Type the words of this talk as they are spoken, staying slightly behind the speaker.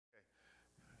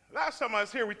Last time I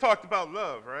was here, we talked about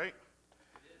love, right?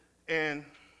 And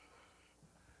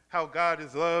how God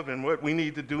is love and what we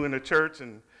need to do in the church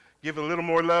and give a little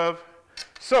more love.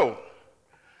 So,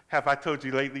 have I told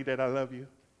you lately that I love you?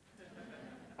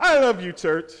 I love you,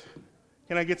 church.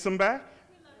 Can I get some back?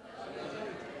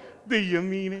 Do you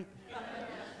mean it?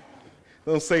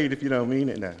 Don't say it if you don't mean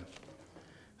it now.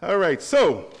 All right,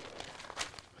 so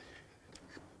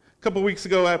a couple weeks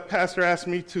ago, a pastor asked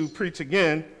me to preach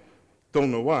again. Don't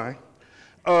know why.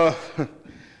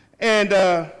 And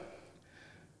I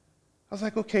was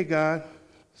like, okay, God,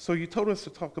 so you told us to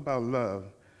talk about love.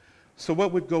 So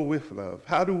what would go with love?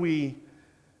 How do we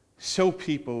show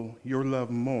people your love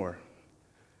more?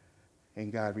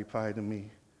 And God replied to me,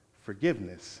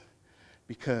 forgiveness,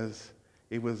 because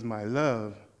it was my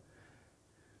love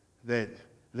that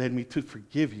led me to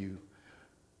forgive you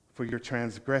for your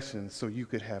transgressions so you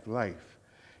could have life.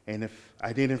 And if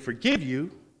I didn't forgive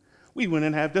you, we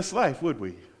wouldn't have this life, would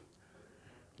we?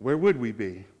 Where would we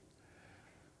be?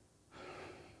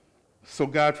 So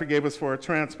God forgave us for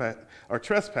our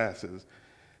trespasses.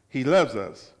 He loves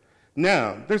us.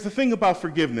 Now, there's a thing about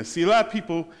forgiveness. See, a lot of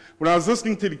people, when I was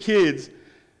listening to the kids,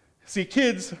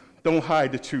 kids don't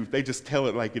hide the truth. They just tell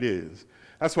it like it is.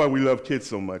 That's why we love kids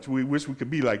so much. We wish we could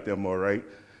be like them, all right?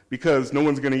 Because no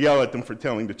one's going to yell at them for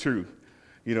telling the truth.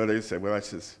 You know, they say, well,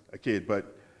 that's just a kid.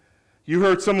 But you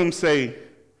heard some of them say,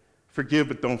 forgive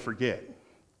but don't forget,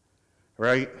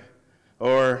 right?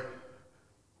 Or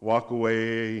walk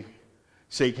away,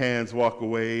 shake hands, walk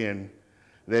away, and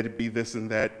let it be this and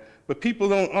that. But people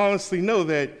don't honestly know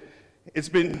that it's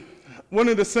been, one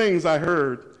of the things I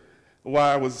heard while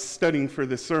I was studying for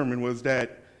this sermon was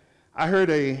that I heard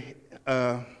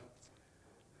a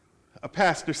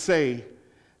pastor say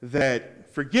that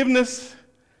forgiveness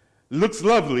looks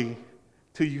lovely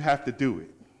till you have to do it.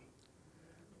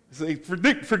 Say,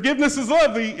 forgiveness is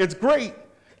lovely, it's great,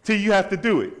 till you have to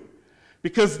do it.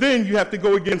 Because then you have to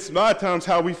go against a lot of times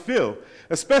how we feel,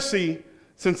 especially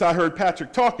since I heard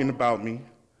Patrick talking about me.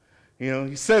 You know,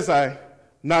 he says I'm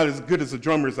not as good as a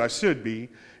drummer as I should be,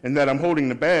 and that I'm holding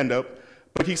the band up,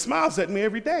 but he smiles at me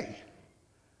every day.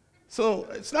 So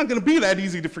it's not going to be that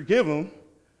easy to forgive him.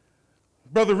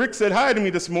 Brother Rick said hi to me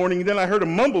this morning, and then I heard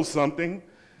him mumble something.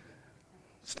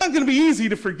 It's not going to be easy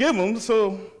to forgive him,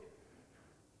 so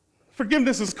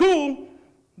forgiveness is cool,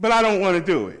 but I don't want to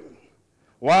do it.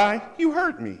 Why? You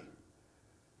hurt me.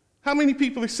 How many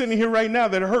people are sitting here right now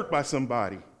that are hurt by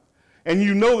somebody? And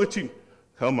you know that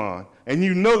and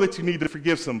you know that you need to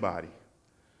forgive somebody.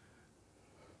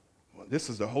 Well, this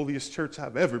is the holiest church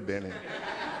I've ever been in.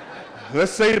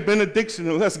 Let's say the benediction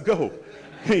and let's go.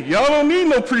 Y'all don't need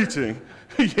no preaching.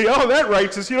 Y'all that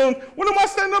righteous. What am I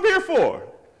standing up here for?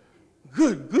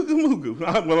 Good, goo.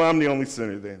 Well, I'm the only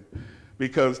sinner then.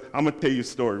 Because I'm going to tell you a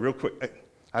story real quick.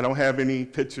 I don't have any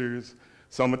pictures,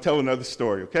 so I'm going to tell another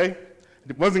story, okay?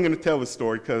 I wasn't going to tell the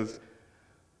story because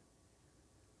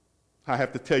I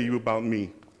have to tell you about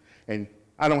me. And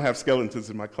I don't have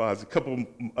skeletons in my closet. A couple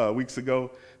weeks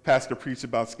ago, Pastor preached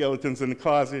about skeletons in the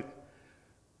closet.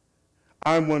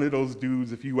 I'm one of those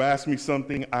dudes, if you ask me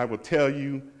something, I will tell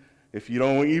you.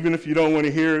 Even if you don't want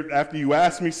to hear it, after you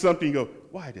ask me something, you go,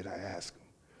 why did I ask him?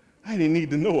 I didn't need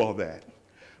to know all that.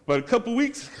 But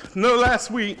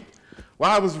last week,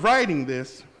 while I was writing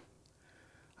this,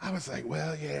 I was like,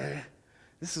 well, yeah,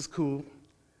 this is cool.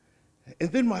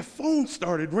 And then my phone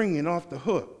started ringing off the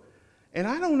hook. And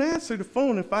I don't answer the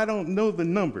phone if I don't know the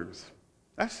numbers.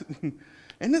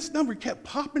 And this number kept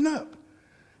popping up.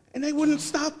 And they wouldn't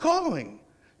stop calling.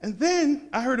 And then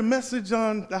I heard a message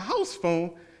on the house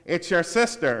phone, it's your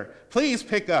sister, please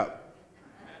pick up.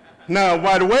 Now,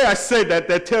 by the way I said that,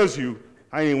 that tells you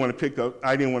I didn't want to pick up,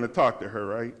 I didn't want to talk to her,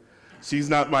 right? She's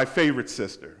not my favorite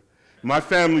sister. My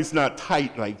family's not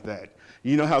tight like that.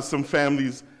 You know how some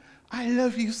families, I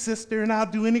love you, sister, and I'll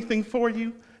do anything for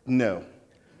you? No.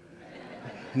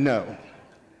 No.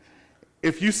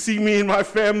 If you see me and my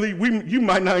family, you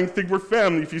might not even think we're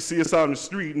family if you see us out on the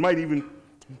street. It might even,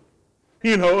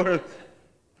 it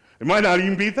might not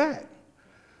even be that.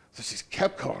 So she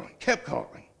kept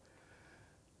calling.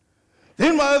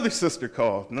 Then my other sister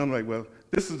called, and I'm like, well,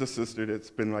 this is the sister that's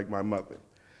been like my mother.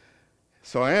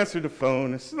 So I answered the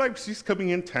phone, and she's like, she's coming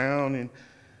in town, and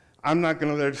I'm not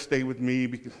going to let her stay with me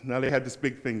because now they had this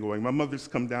big thing going. My mother's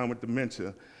come down with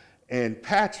dementia, and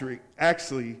Patrick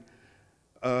actually,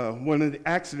 one of the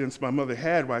accidents my mother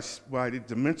had while the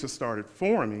dementia started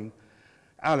forming,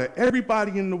 out of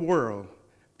everybody in the world,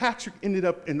 Patrick ended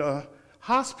up in a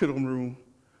hospital room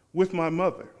with my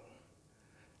mother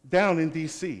down in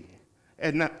D.C.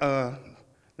 at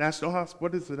National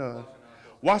Hospital,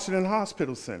 Washington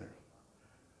Hospital Center.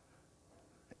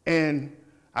 And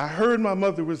I heard my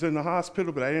mother was in the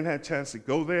hospital, but I didn't have a chance to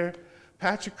go there.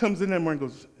 Patrick comes in that morning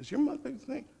and goes, is your mother's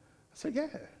name? I said, yeah.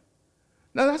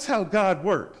 Now that's how God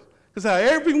works. Because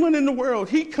everyone in the world,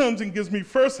 he comes and gives me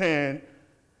firsthand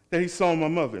that he saw my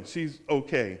mother. She's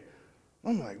okay.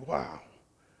 I'm like, wow.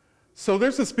 So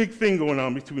there's this big thing going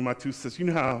on between my two sisters. You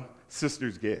know how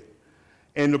sisters get.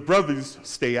 And the brothers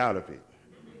stay out of it.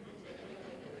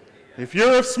 If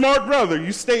you're a smart brother,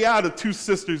 you stay out of two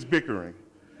sisters bickering.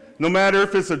 No matter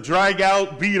if it's a drag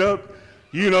out, beat up,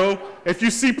 if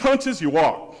you see punches, you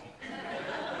walk.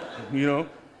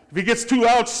 If it gets too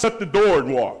loud, shut the door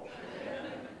and walk.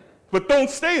 But don't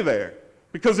stay there,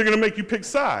 because they're going to make you pick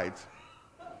sides.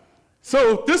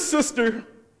 So this sister,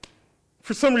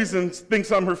 for some reason,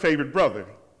 thinks I'm her favorite brother.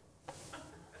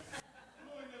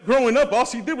 Growing up, all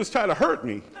she did was try to hurt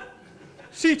me.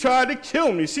 She tried to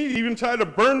kill me. She even tried to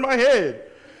burn my head.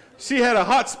 She had a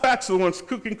hot spatula once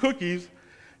cooking cookies,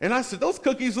 and I said, those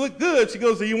cookies look good. She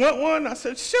goes, do you want one? I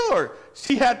said, sure.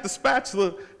 She had the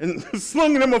spatula and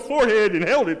slung it in my forehead and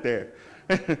held it there.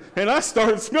 And I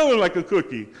started smelling like a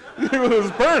cookie. It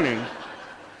was burning.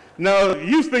 Now,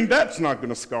 you think that's not going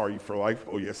to scar you for life.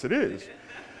 Oh, yes, it is.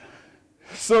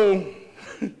 So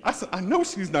I said, I know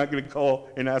she's not going to call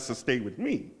and ask to stay with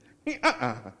me.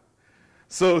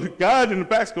 So God in the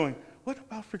back's going, what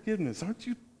about forgiveness? Aren't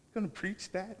you going to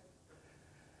preach that?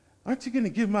 Aren't you going to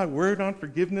give my word on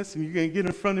forgiveness, and you're going to get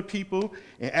in front of people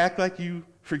and act like you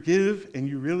forgive and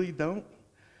you really don't?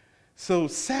 So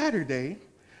Saturday,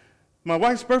 my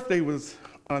wife's birthday was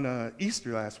on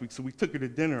Easter last week, so we took her to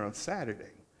dinner on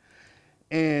Saturday.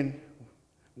 And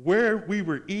where we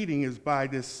were eating is by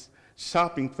this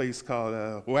shopping place called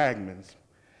Wegmans.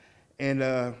 And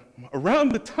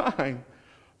around the time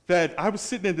that I was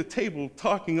sitting at the table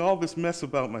talking all this mess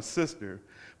about my sister,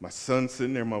 my son's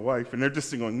sitting there, my wife, and they're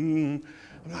just going,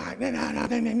 I'm like, no.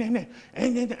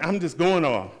 I'm just going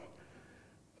off.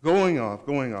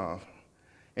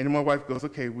 And then my wife goes,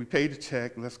 okay, we paid the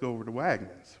check, let's go over to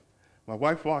Wegmans. My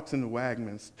wife walks into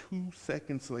Wegmans. 2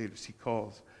 seconds later, she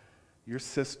calls, your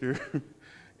sister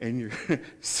and your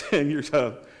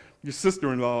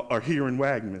sister-in-law are here in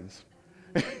Wegmans.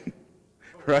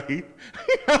 Right?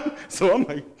 So I'm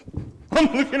like,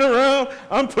 I'm looking around,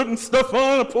 I'm putting stuff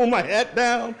on, I pull my hat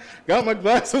down, got my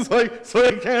glasses like so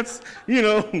I can't,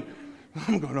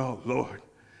 I'm going, oh Lord.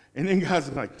 And then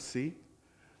God's like, see?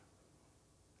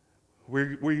 What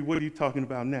are you talking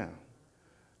about now?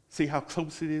 See how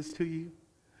close it is to you?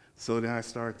 So then I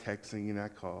started texting and I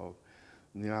called.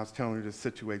 And I was telling her the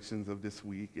situations of this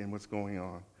week and what's going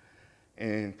on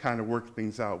and kind of worked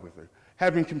things out with her.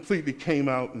 Having completely came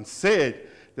out and said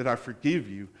that I forgive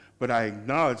you, but I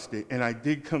acknowledged it, and I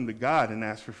did come to God and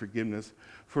ask for forgiveness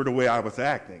for the way I was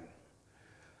acting.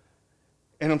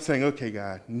 And I'm saying, okay,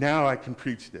 God, now I can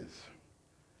preach this.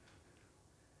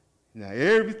 Now,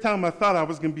 every time I thought I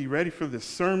was going to be ready for this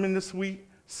sermon this week,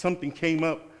 something came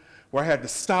up where I had to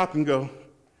stop and go,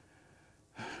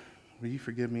 will you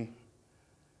forgive me?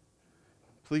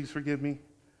 Please forgive me.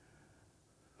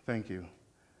 Thank you.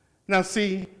 Now,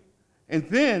 see, and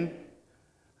then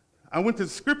I went to the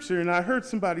scripture and I heard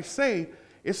somebody say,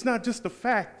 it's not just the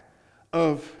fact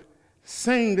of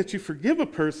saying that you forgive a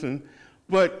person,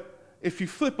 but if you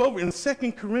flip over in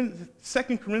 2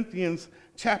 Corinthians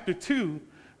chapter 2,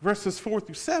 verses 4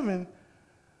 through 7,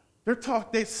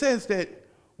 it says that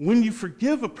when you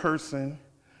forgive a person,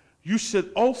 you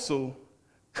should also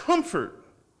comfort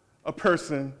a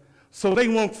person so they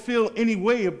won't feel any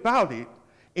way about it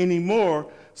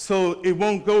anymore, so it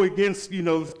won't go against,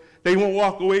 they won't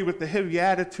walk away with the heavy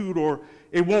attitude or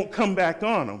it won't come back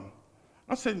on them.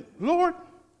 I said, Lord,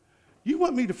 you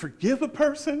want me to forgive a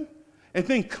person and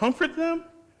then comfort them?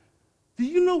 Do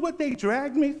you know what they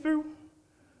dragged me through?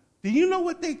 Do you know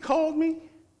what they called me?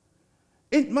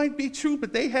 It might be true,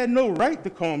 but they had no right to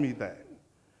call me that.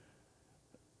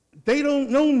 They don't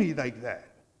know me like that.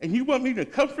 And you want me to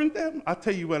comfort them? I'll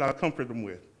tell you what I'll comfort them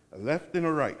with, a left and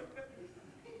a right.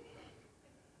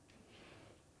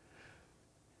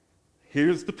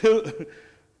 Here's the pillow.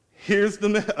 Here's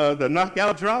the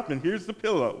knockout drop, and here's the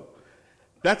pillow.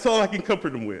 That's all I can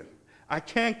comfort them with. I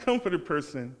can't comfort a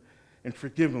person and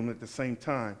forgive them at the same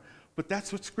time. But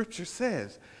that's what Scripture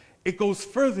says. It goes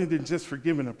further than just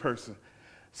forgiving a person.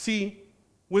 See,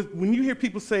 when you hear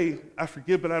people say, I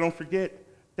forgive but I don't forget,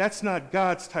 that's not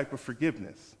God's type of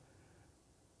forgiveness.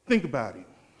 Think about it.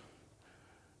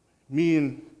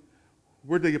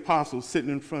 We're the apostles sitting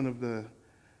in front of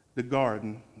the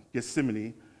garden,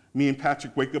 Gethsemane. Me and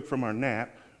Patrick wake up from our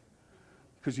nap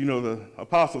because, the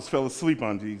apostles fell asleep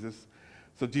on Jesus.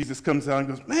 So Jesus comes out and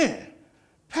goes, man,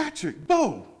 Patrick,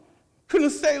 Bo,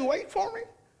 couldn't stay awake for me?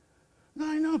 No,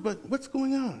 I know, but what's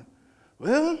going on?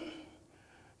 Well,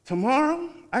 tomorrow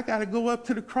I got to go up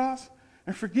to the cross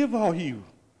and forgive all you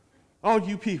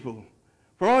people,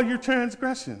 for all your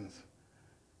transgressions.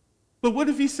 But what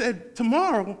if he said,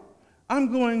 tomorrow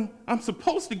I'm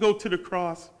supposed to go to the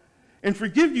cross and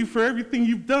forgive you for everything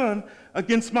you've done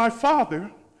against my Father,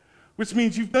 which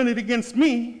means you've done it against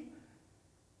me,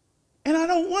 and I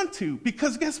don't want to,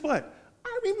 because guess what?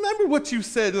 I remember what you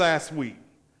said last week.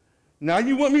 Now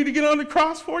you want me to get on the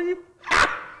cross for you?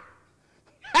 Ha!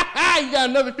 Ha ha! You got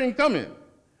another thing coming.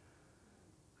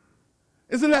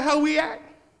 Isn't that how we act?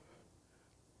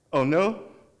 Oh, no?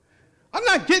 I'm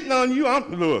not getting on you.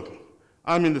 Look,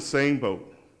 I'm in the same boat.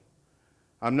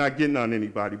 I'm not getting on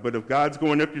anybody, but if God's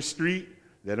going up your street,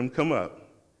 let him come up.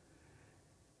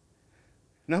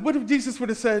 Now, what if Jesus would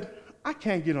have said, I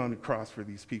can't get on the cross for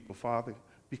these people, Father,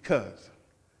 because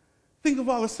think of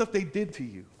all the stuff they did to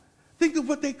you. Think of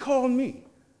what they called me.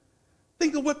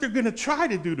 Think of what they're going to try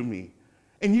to do to me.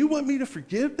 And you want me to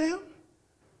forgive them?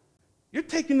 You're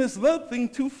taking this love thing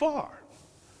too far.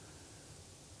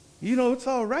 You know, it's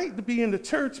all right to be in the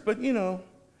church, but, you know,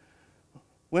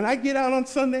 when I get out on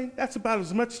Sunday, that's about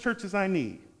as much church as I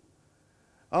need.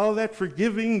 All that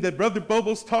forgiving that Brother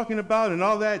Bobo's talking about and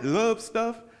all that love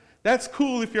stuff, that's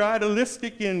cool if you're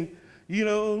idealistic and, you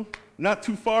know, not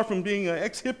too far from being an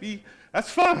ex-hippie.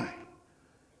 That's fine.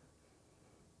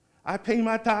 I pay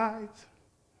my tithes.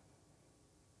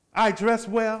 I dress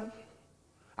well.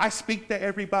 I speak to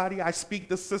everybody. I speak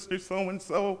to Sister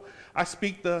so-and-so. I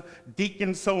speak to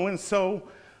Deacon so-and-so.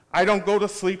 I don't go to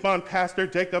sleep on Pastor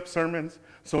Jacob's sermons,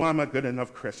 so I'm a good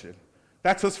enough Christian.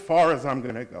 That's as far as I'm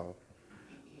going to go.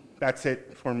 That's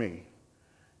it for me.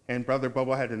 And Brother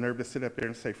Bobo had the nerve to sit up there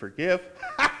and say, forgive?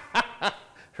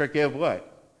 Forgive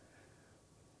what?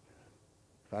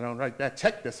 If I don't write that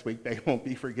check this week, they won't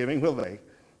be forgiving, will they?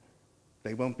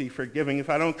 They won't be forgiving if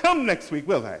I don't come next week,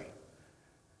 will they?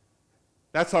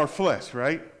 That's our flesh,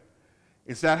 right?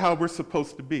 Is that how we're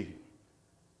supposed to be?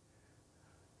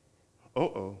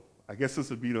 Uh-oh, I guess this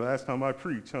would be the last time I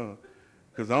preach, huh?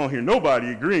 Because I don't hear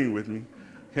nobody agreeing with me.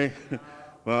 Okay?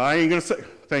 Well, I ain't going to say,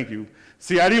 thank you.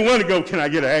 See, I didn't want to go, can I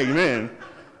get an amen?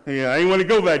 Yeah, I didn't want to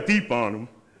go that deep on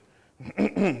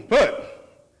them.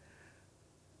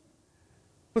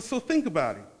 But so think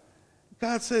about it.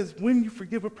 God says when you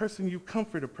forgive a person, you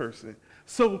comfort a person.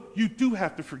 So you do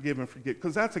have to forgive and forget,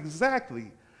 because that's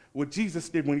exactly what Jesus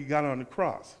did when he got on the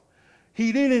cross.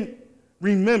 He didn't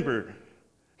remember.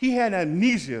 He had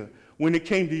amnesia when it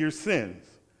came to your sins.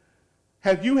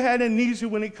 Have you had amnesia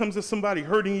when it comes to somebody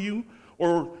hurting you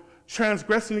or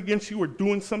transgressing against you or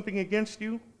doing something against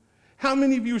you? How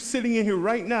many of you are sitting in here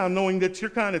right now knowing that you're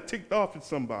kind of ticked off at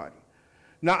somebody?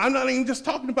 Now, I'm not even just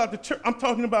talking about the church. I'm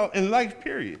talking about in life,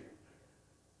 period.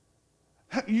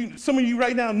 Some of you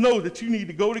right now know that you need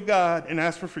to go to God and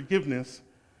ask for forgiveness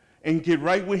and get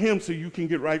right with him so you can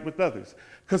get right with others.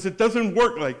 Because it doesn't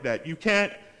work like that. You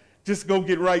can't just go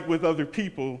get right with other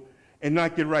people and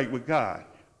not get right with God.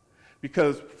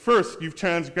 Because first, you've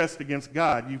transgressed against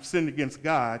God. You've sinned against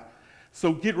God.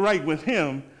 So get right with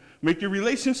him. Make your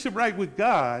relationship right with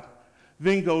God.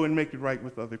 Then go and make it right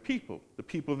with other people, the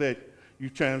people that you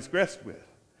transgressed with.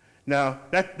 Now,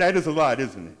 that is a lot,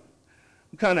 isn't it?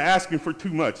 I'm kind of asking for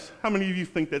too much. How many of you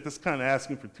think that that's kind of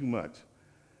asking for too much?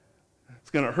 It's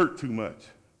going to hurt too much.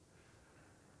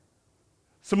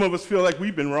 Some of us feel like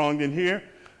we've been wronged in here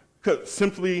because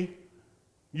simply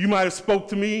you might have spoke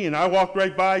to me and I walked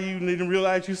right by you and didn't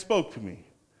realize you spoke to me.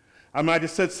 I might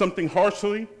have said something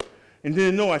harshly and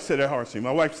didn't know I said it harshly.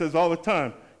 My wife says all the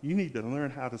time, you need to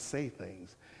learn how to say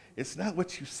things. It's not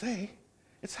what you say,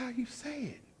 it's how you say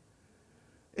it.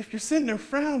 If you're sitting there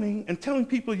frowning and telling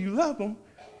people you love them,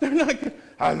 they're not going to,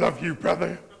 I love you,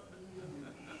 brother.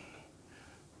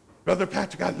 Brother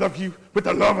Patrick, I love you with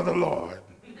the love of the Lord.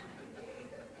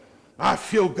 I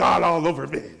feel God all over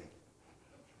me.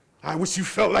 I wish you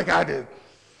felt like I did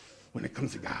when it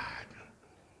comes to God.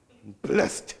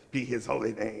 Blessed be his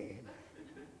holy name.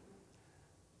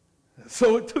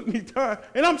 So it took me time,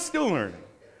 and I'm still learning.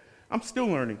 I'm still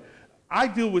learning. I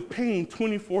deal with pain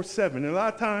 24/7, and a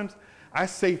lot of times I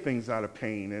say things out of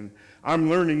pain, and I'm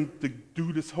learning to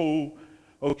do this whole,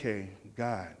 okay,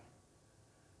 God,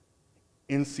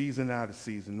 in season, out of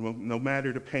season, no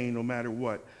matter the pain, no matter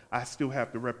what, I still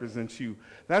have to represent you.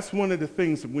 That's one of the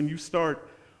things that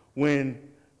when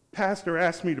Pastor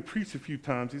asked me to preach a few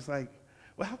times, he's like,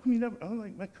 well, how come you never, I'm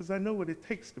like, because I know what it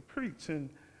takes to preach, and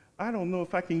I don't know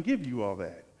if I can give you all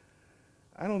that.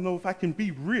 I don't know if I can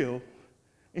be real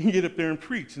and get up there and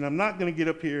preach, and I'm not going to get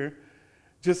up here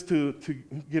just to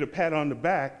get a pat on the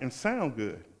back and sound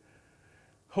good.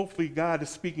 hopefully God is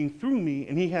speaking through me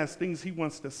and he has things he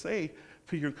wants to say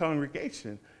to your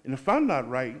congregation. And if I'm not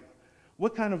right,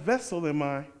 what kind of vessel am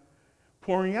I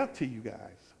pouring out to you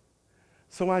guys?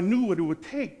 So I knew what it would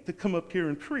take to come up here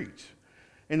and preach.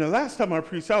 And the last time I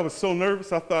preached, I was so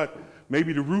nervous, I thought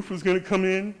maybe the roof was going to come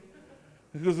in.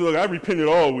 Because look, I repented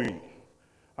all week.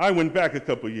 I went back a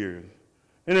couple years.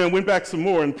 And then went back some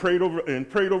more and prayed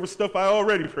over stuff I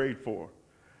already prayed for,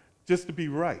 just to be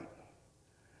right.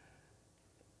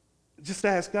 Just to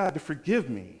ask God to forgive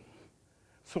me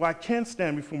so I can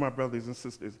stand before my brothers and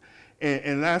sisters.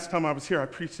 And last time I was here, I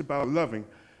preached about loving.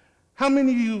 How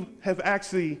many of you have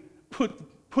actually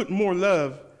put more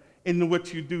love into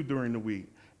what you do during the week?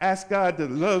 Ask God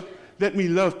to let me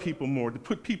love people more, to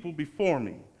put people before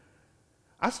me.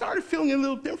 I started feeling a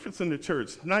little difference in the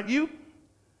church. Not you?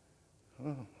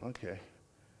 Oh, okay.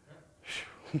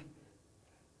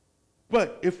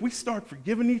 But if we start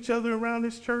forgiving each other around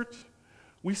this church,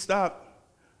 we stop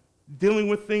dealing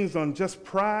with things on just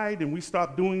pride, and we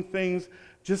stop doing things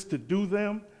just to do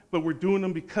them, but we're doing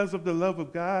them because of the love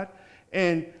of God.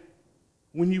 And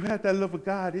when you have that love of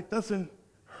God, it doesn't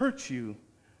hurt you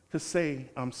to say,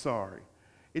 I'm sorry.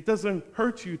 It doesn't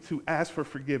hurt you to ask for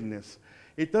forgiveness.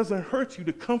 It doesn't hurt you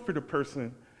to comfort a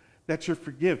person that you're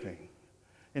forgiving,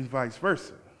 and vice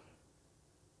versa.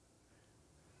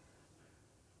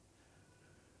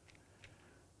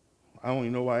 I don't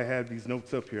even know why I have these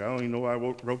notes up here. I don't even know why I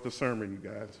wrote the sermon, you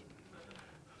guys.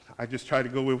 I just try to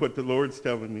go with what the Lord's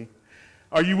telling me.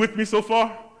 Are you with me so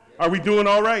far? Are we doing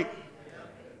all right?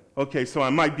 Okay, so I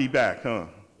might be back, huh?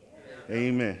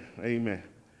 Amen, amen,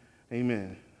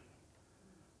 amen.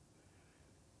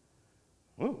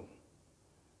 Whoa.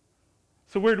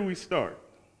 So where do we start?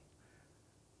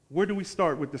 Where do we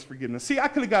start with this forgiveness? See, I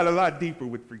could have got a lot deeper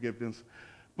with forgiveness,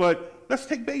 but let's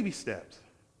take baby steps.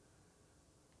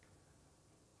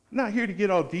 I'm not here to get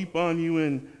all deep on you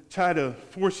and try to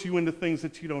force you into things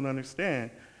that you don't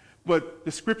understand, but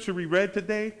the scripture we read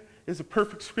today is a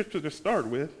perfect scripture to start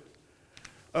with.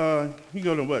 You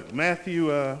go to what? Matthew,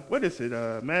 what is it?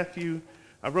 Matthew,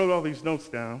 I wrote all these notes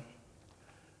down.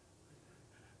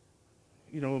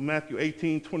 You know, Matthew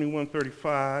 18, 21,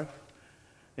 35.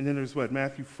 And then there's what?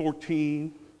 Matthew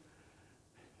 14.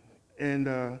 And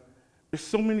there's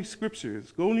so many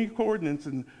scriptures. Go in your coordinates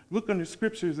and look under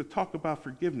scriptures that talk about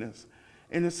forgiveness.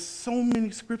 And there's so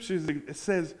many scriptures that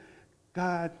says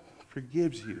God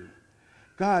forgives you.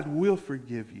 God will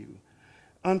forgive you.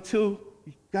 Until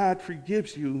God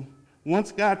forgives you,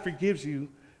 once God forgives you,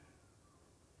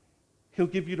 he'll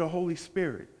give you the Holy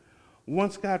Spirit.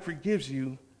 Once God forgives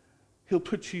you, he'll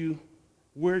put you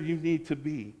where you need to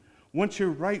be. Once you're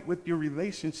right with your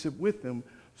relationship with him,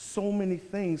 so many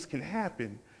things can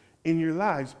happen in your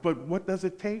lives. But what does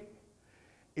it take?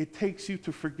 It takes you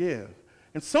to forgive.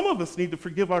 And some of us need to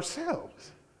forgive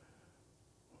ourselves.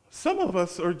 Some of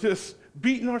us are just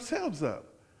beating ourselves up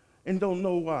and don't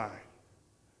know why.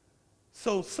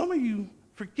 So some of you,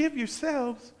 forgive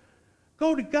yourselves.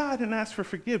 Go to God and ask for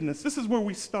forgiveness. This is where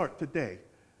we start today.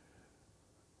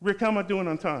 Rick, how am I doing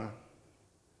on time?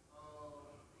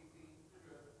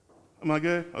 Am I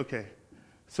good? Okay.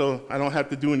 So I don't have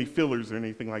to do any fillers or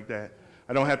anything like that.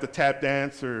 I don't have to tap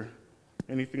dance or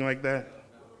anything like that.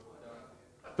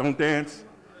 Don't dance.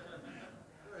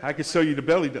 I can show you the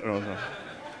belly dance. Oh, no.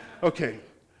 Okay.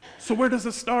 So where does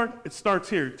it start? It starts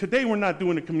here. Today we're not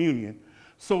doing a communion.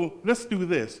 So let's do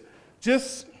this.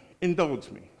 Just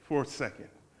indulge me for a second.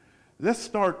 Let's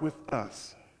start with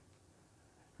us,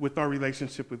 with our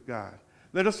relationship with God.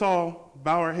 Let us all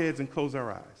bow our heads and close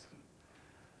our eyes.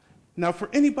 Now, for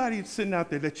anybody that's sitting out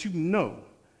there that you know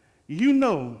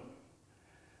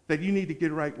that you need to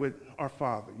get right with our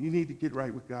Father. You need to get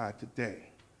right with God today.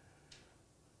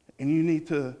 And you need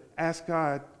to ask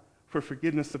God for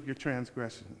forgiveness of your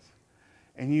transgressions.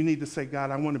 And you need to say, God,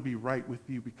 I want to be right with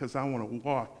you because I want to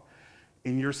walk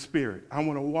in your spirit. I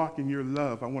want to walk in your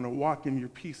love. I want to walk in your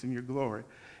peace and your glory.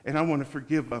 And I want to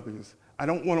forgive others. I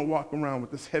don't want to walk around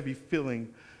with this heavy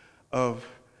feeling of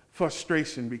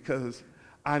frustration because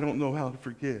I don't know how to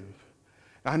forgive.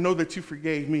 I know that you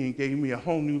forgave me and gave me a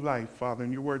whole new life, Father.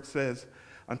 And your word says,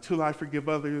 until I forgive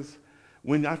others,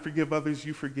 when I forgive others,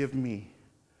 you forgive me.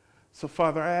 So,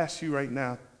 Father, I ask you right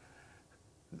now,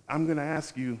 I'm going to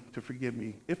ask you to forgive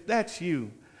me. If that's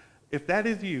you, if that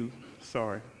is you,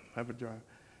 sorry, I have a drive.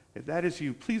 If that is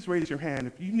you, please raise your hand.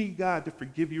 If you need God to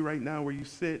forgive you right now where you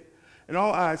sit, and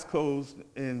all eyes closed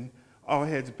and all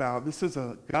heads bowed, this is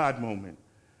a God moment.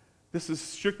 This is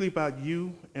strictly about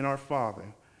you and our Father,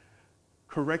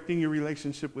 correcting your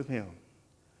relationship with him.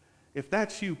 If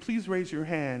that's you, please raise your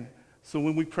hand so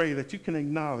when we pray that you can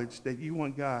acknowledge that you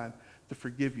want God to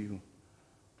forgive you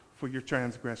for your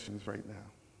transgressions right now.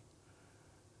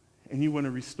 And you want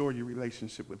to restore your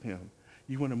relationship with him.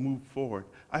 You want to move forward.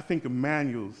 I think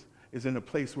Emmanuel's is in a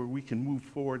place where we can move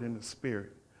forward in the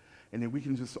Spirit, and that we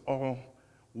can just all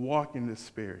walk in the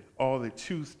Spirit, all that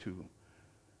choose to.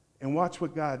 And watch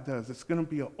what God does. It's going to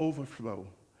be an overflow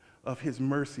of his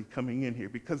mercy coming in here,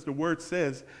 because the word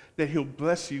says that he'll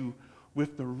bless you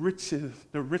with the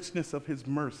richness of his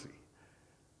mercy.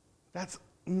 That's,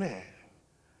 man,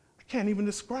 I can't even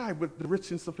describe what the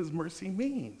richness of his mercy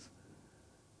means.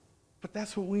 But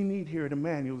that's what we need here at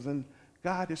Emmanuel's, and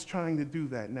God is trying to do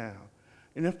that now.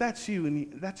 And if that's you, and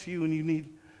you need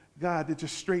God to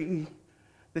just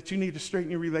that you need to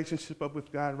straighten your relationship up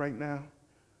with God right now,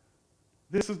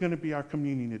 this is going to be our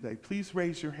communion today. Please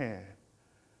raise your hand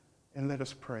and let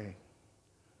us pray.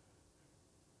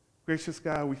 Gracious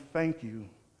God, we thank you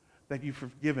that you've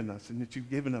forgiven us and that you've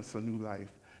given us a new life.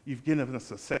 You've given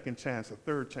us a second chance, a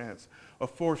third chance, a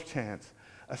fourth chance,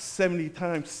 a 70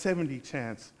 times 70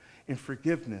 chance in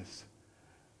forgiveness.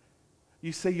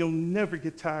 You say you'll never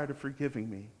get tired of forgiving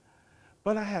me.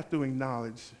 But I have to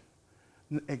acknowledge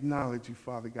you,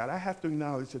 Father God. I have to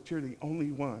acknowledge that you're the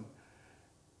only one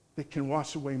that can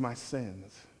wash away my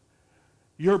sins.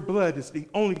 Your blood is the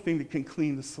only thing that can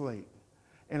clean the slate.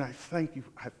 And I thank you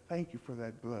for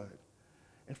that blood.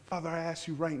 And Father, I ask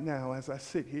you right now, as I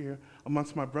sit here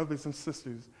amongst my brothers and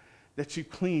sisters, that you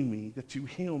clean me, that you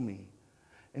heal me,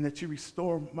 and that you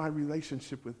restore my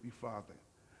relationship with you, Father.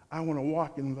 I want to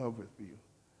walk in love with you.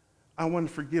 I want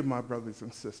to forgive my brothers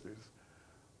and sisters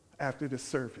after this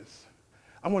service.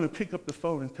 I want to pick up the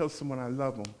phone and tell someone I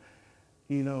love them,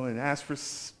 and ask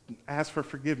for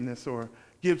forgiveness or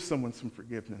give someone some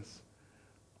forgiveness.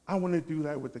 I want to do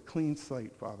that with a clean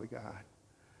slate, Father God.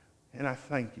 And I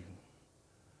thank you.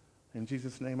 In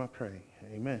Jesus' name I pray.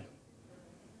 Amen.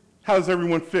 How does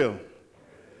everyone feel?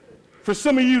 For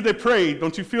some of you that prayed,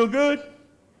 don't you feel good?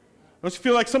 Don't you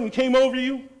feel like something came over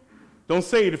you? Don't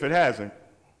say it if it hasn't.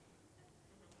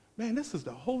 Man, this is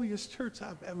the holiest church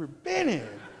I've ever been in.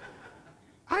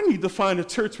 I need to find a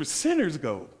church where sinners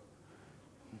go.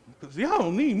 Because y'all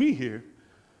don't need me here.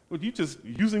 Well, you just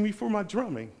using me for my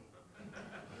drumming.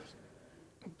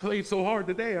 I played so hard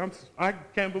today, I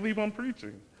can't believe I'm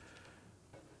preaching.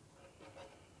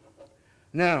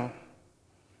 Now,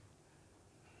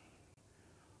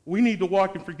 we need to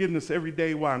walk in forgiveness every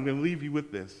day. Why? I'm going to leave you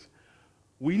with this.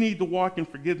 We need to walk in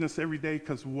forgiveness every day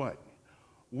because what?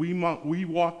 We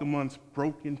walk amongst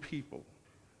broken people.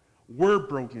 We're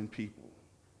broken people.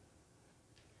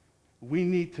 We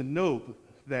need to know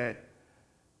that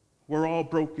we're all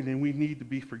broken and we need to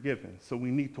be forgiven. So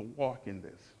we need to walk in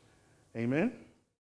this. Amen?